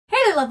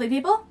there, lovely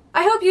people!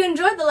 I hope you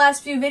enjoyed the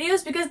last few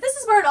videos because this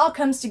is where it all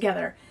comes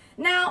together.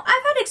 Now,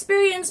 I've had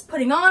experience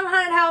putting on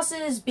haunted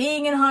houses,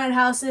 being in haunted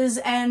houses,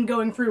 and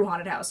going through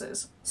haunted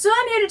houses. So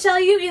I'm here to tell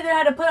you either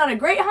how to put on a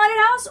great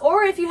haunted house,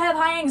 or if you have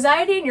high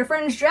anxiety and your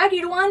friends drag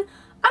you to one,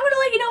 I'm going to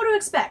let you know what to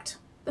expect.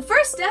 The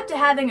first step to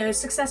having a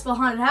successful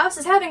haunted house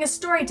is having a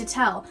story to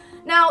tell.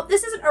 Now,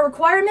 this isn't a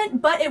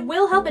requirement, but it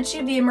will help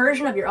achieve the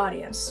immersion of your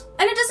audience.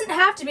 And it doesn't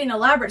have to be an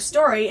elaborate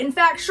story. In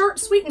fact, short,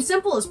 sweet, and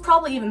simple is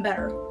probably even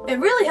better. It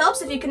really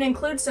helps if you can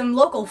include some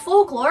local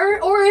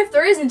folklore, or if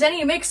there isn't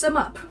any, make some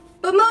up.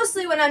 But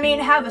mostly when I mean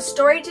have a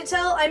story to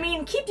tell, I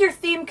mean keep your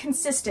theme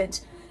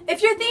consistent.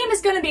 If your theme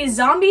is going to be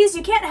zombies,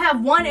 you can't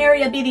have one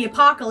area be the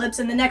apocalypse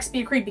and the next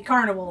be a creepy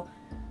carnival.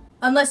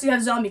 Unless you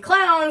have zombie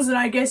clowns, then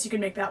I guess you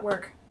can make that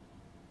work.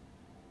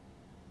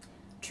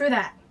 True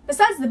that.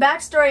 Besides the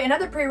backstory,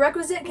 another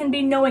prerequisite can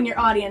be knowing your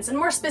audience, and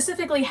more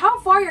specifically, how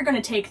far you're going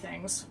to take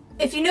things.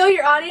 If you know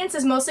your audience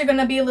is mostly going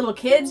to be little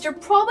kids, you're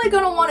probably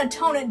going to want to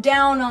tone it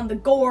down on the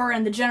gore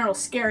and the general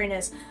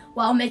scariness.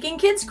 While making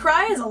kids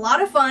cry is a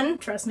lot of fun,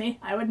 trust me,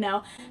 I would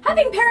know,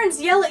 having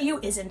parents yell at you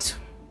isn't.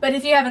 But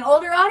if you have an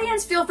older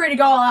audience, feel free to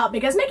go all out,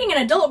 because making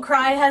an adult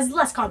cry has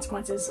less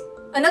consequences.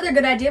 Another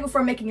good idea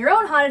before making your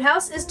own haunted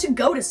house is to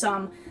go to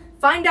some.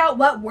 Find out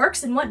what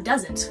works and what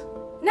doesn't.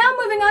 Now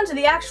moving on to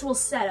the actual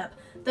setup.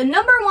 The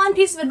number one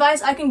piece of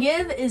advice I can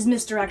give is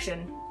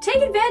misdirection.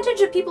 Take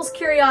advantage of people's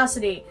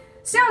curiosity.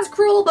 Sounds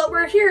cruel, but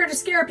we're here to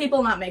scare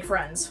people, not make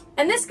friends.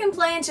 And this can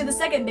play into the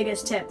second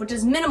biggest tip, which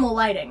is minimal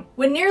lighting.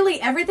 When nearly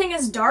everything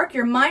is dark,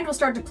 your mind will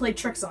start to play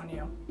tricks on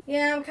you.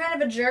 Yeah, I'm kind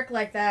of a jerk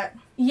like that.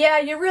 Yeah,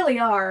 you really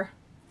are.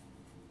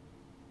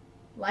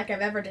 Like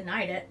I've ever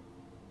denied it.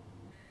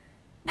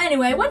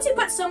 Anyway, once you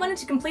put someone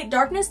into complete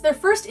darkness, their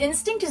first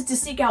instinct is to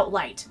seek out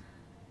light.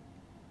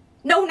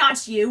 No,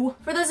 not you!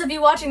 For those of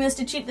you watching this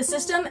to cheat the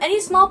system, any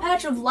small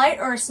patch of light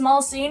or a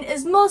small scene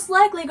is most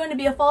likely going to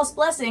be a false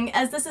blessing,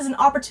 as this is an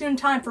opportune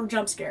time for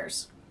jump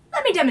scares.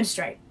 Let me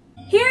demonstrate.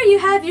 Here you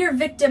have your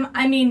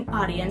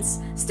audience,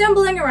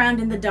 stumbling around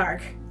in the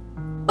dark.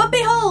 But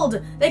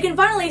behold! They can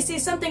finally see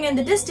something in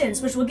the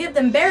distance, which will give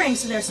them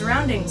bearings to their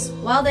surroundings.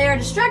 While they are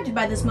distracted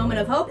by this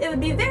moment of hope, it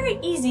would be very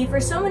easy for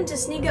someone to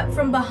sneak up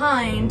from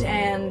behind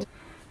and...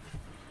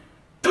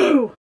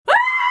 Boo!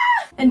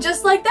 And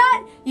just like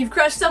that, you've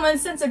crushed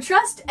someone's sense of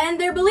trust and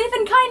their belief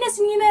in kindness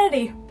and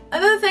humanity.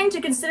 Another thing to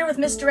consider with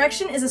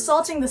misdirection is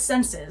assaulting the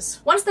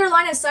senses. Once their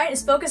line of sight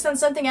is focused on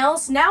something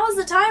else, now is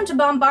the time to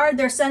bombard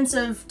their sense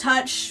of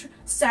touch,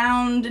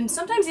 sound, and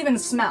sometimes even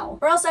smell.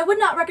 Or else I would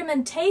not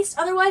recommend taste,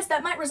 otherwise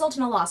that might result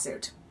in a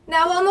lawsuit.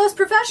 Now, while most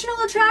professional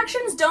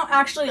attractions don't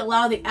actually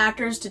allow the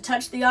actors to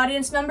touch the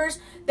audience members,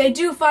 they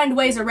do find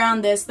ways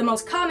around this, the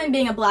most common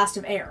being a blast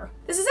of air.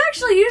 This is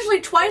actually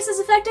usually twice as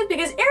effective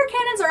because air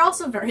cannons are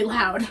also very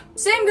loud.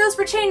 Same goes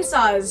for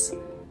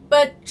chainsaws,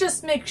 but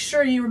just make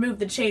sure you remove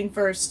the chain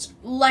first.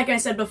 Like I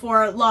said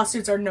before,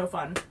 lawsuits are no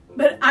fun.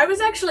 But I was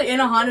actually in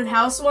a haunted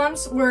house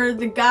once where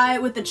the guy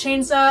with the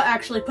chainsaw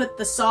actually put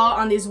the saw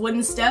on these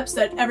wooden steps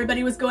that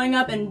everybody was going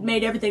up and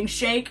made everything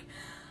shake.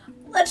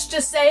 Let's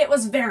just say it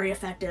was very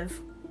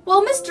effective.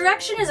 While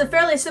misdirection is a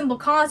fairly simple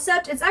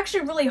concept, it's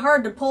actually really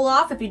hard to pull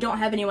off if you don't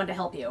have anyone to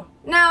help you.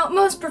 Now,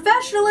 most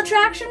professional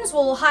attractions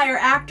will hire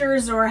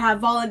actors or have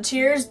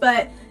volunteers,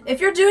 but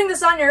if you're doing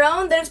this on your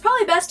own, then it's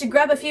probably best to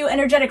grab a few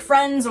energetic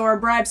friends or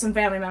bribe some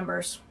family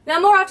members. Now,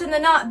 more often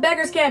than not,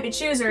 beggars can't be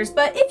choosers,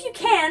 but if you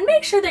can,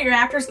 make sure that your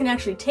actors can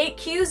actually take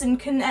cues and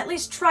can at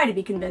least try to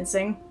be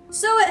convincing.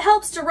 So it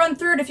helps to run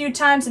through it a few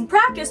times in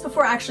practice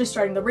before actually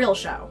starting the real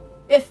show.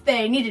 If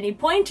they need any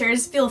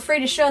pointers, feel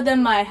free to show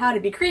them my How to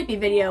Be Creepy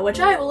video,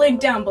 which I will link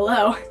down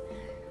below.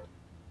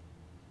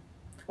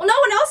 Well, no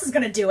one else is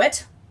gonna do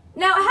it!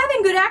 Now,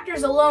 having good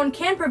actors alone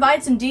can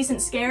provide some decent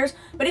scares,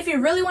 but if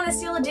you really want to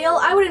seal a deal,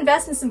 I would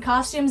invest in some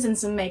costumes and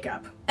some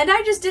makeup. And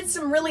I just did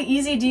some really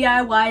easy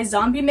DIY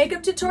zombie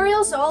makeup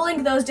tutorials, so I'll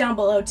link those down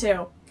below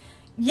too.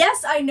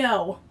 Yes, I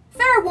know!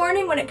 Fair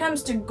warning when it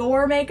comes to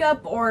gore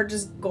makeup, or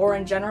just gore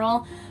in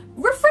general.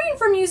 Refrain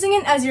from using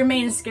it as your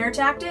main scare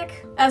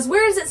tactic. As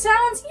weird as it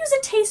sounds, use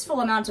a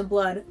tasteful amount of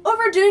blood.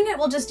 Overdoing it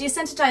will just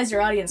desensitize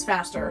your audience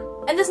faster.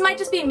 And this might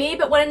just be me,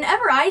 but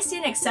whenever I see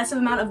an excessive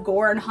amount of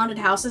gore in haunted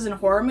houses and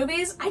horror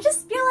movies, I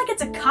just feel like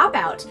it's a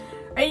cop-out.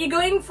 Are you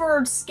going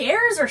for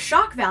scares or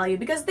shock value?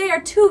 Because they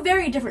are two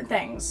very different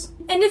things.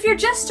 And if you're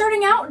just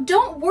starting out,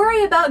 don't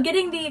worry about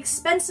getting the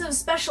expensive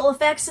special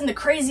effects and the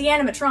crazy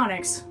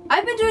animatronics.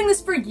 I've been doing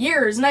this for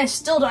years and I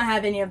still don't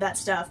have any of that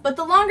stuff, but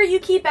the longer you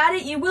keep at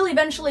it, you will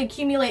eventually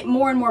accumulate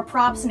more and more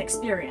props and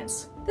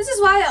experience. This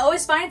is why I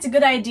always find it's a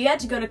good idea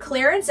to go to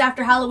clearance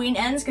after Halloween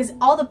ends, because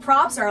all the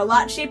props are a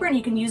lot cheaper and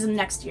you can use them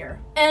next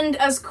year. And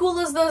as cool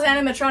as those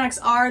animatronics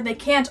are, they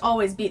can't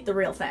always beat the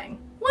real thing.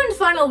 One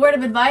final word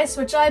of advice,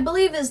 which I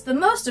believe is the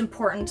most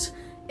important,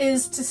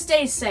 is to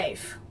stay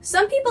safe.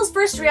 Some people's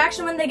first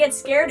reaction when they get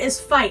scared is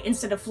fight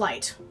instead of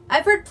flight.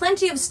 I've heard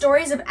plenty of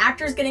stories of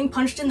actors getting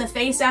punched in the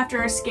face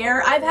after a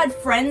scare. I've had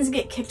friends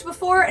get kicked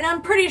before, and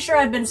I'm pretty sure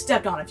I've been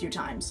stepped on a few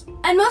times.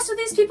 And most of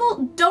these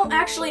people don't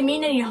actually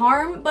mean any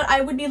harm, but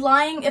I would be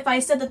lying if I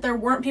said that there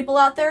weren't people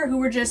out there who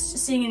were just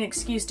seeing an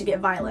excuse to get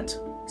violent.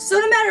 So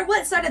no matter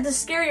what side of the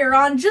scare you're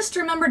on, just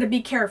remember to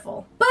be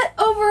careful. But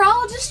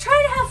overall, just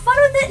try to have fun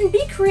with it and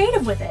be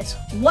creative with it.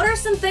 What are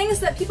some things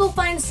that people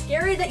find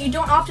scary that you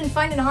don't often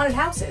find in haunted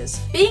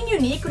houses? Being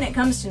unique when it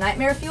comes to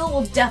nightmare fuel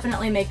will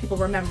definitely make people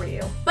remember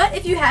you. But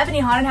if you have any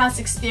haunted house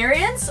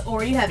experience,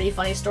 or you have any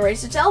funny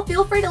stories to tell,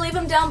 feel free to leave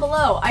them down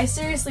below. I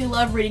seriously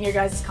love reading your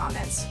guys'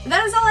 comments. But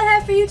that is all I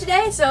have for you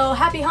today, so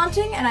happy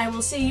haunting, and I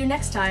will see you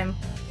next time.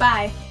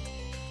 Bye.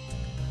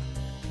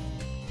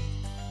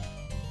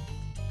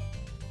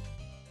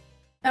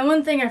 And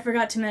one thing I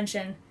forgot to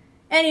mention,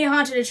 any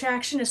haunted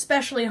attraction,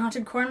 especially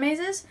haunted corn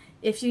mazes,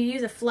 if you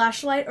use a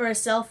flashlight or a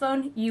cell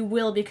phone, you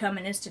will become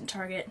an instant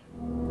target.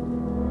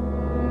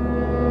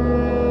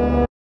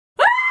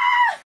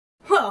 Ah!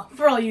 Well,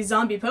 for all you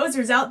zombie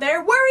posers out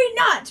there, worry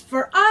not,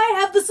 for I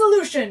have the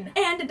solution!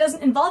 And it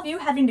doesn't involve you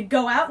having to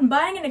go out and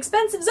buying an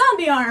expensive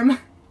zombie arm.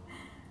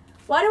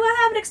 Why do I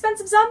have an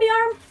expensive zombie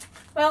arm?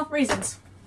 Well, reasons.